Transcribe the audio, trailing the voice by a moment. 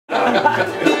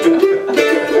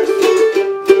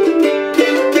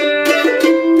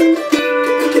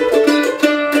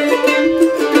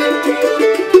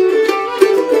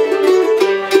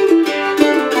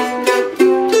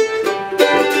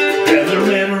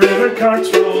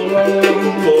carts roll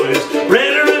on, boys.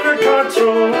 Red River carts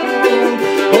roll on,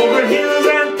 over hills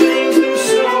and plains through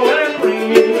snow and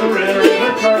rain. The Red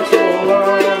River carts roll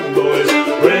on, boys.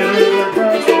 Red River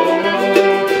carts roll on,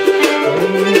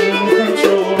 carts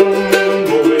roll on,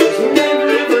 boys. Red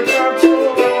River carts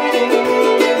roll on,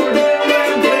 over hills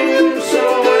and plains through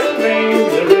snow and rain.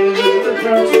 The Red River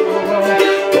carts roll on,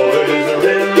 boys. The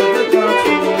Red River carts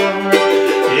roll on.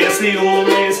 Yes, the old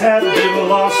ways have been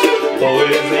lost,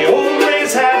 boys. The old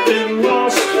ways have been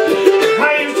lost.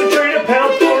 I used to trade a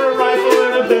pelt for a rifle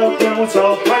and a belt. Now it's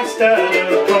all priced at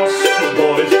a cost,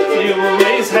 boys. The old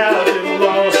ways have been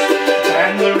lost,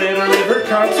 and the Red River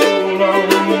carts roll on,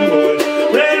 boys.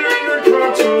 Red River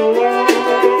carts roll on,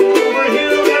 over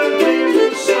hills and plains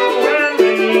through snow and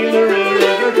rain. The Red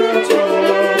River carts roll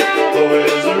on,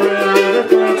 boys. The Red River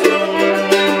carts roll on.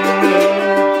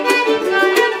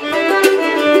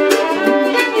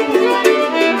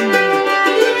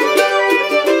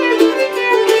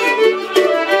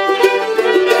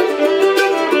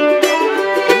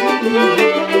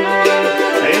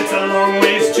 It's a long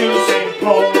ways to St.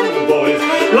 Paul, boys.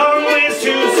 Long ways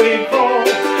to St. Paul.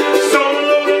 So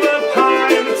loaded up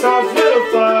high and it's off with a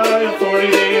fly. A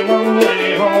 40-day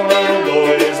one-way home,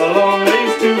 boys. A long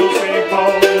ways to St.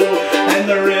 Paul, and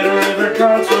the Red River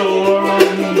carts roll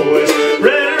on, boys.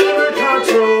 Red River carts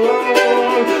roll on,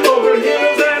 over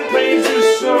hills and plains through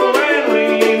snow and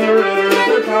rain. The Red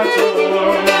River carts roll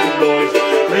on, boys.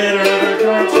 Red River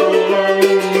carts roll on.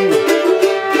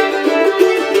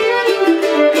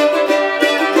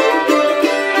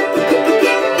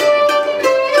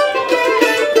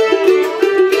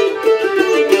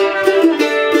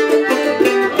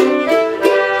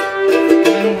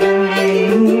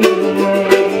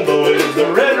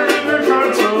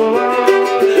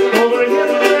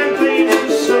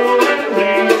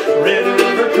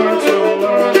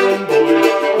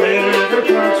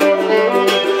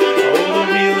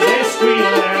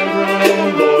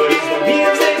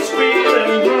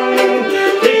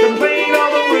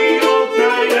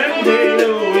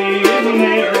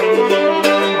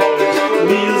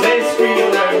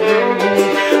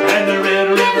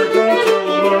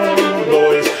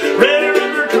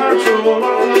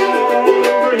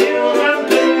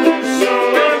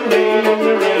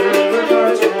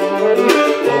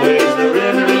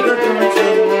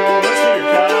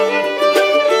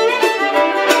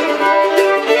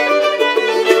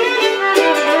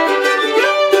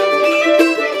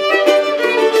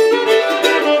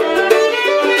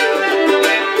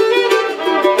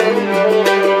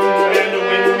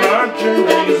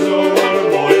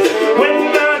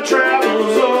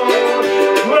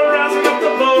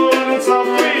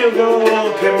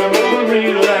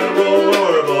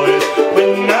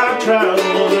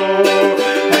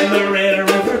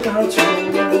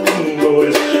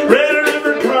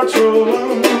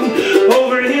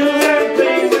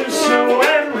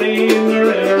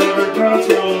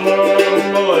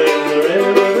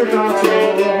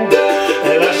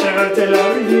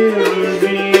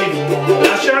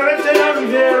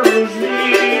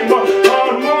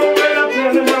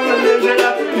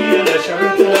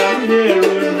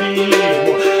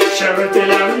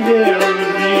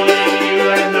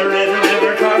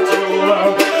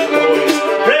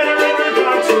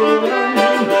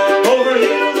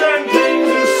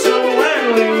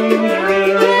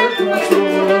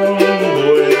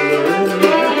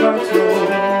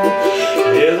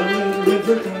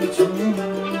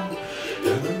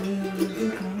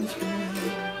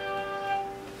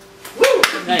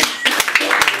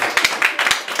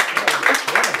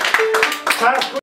 Nice.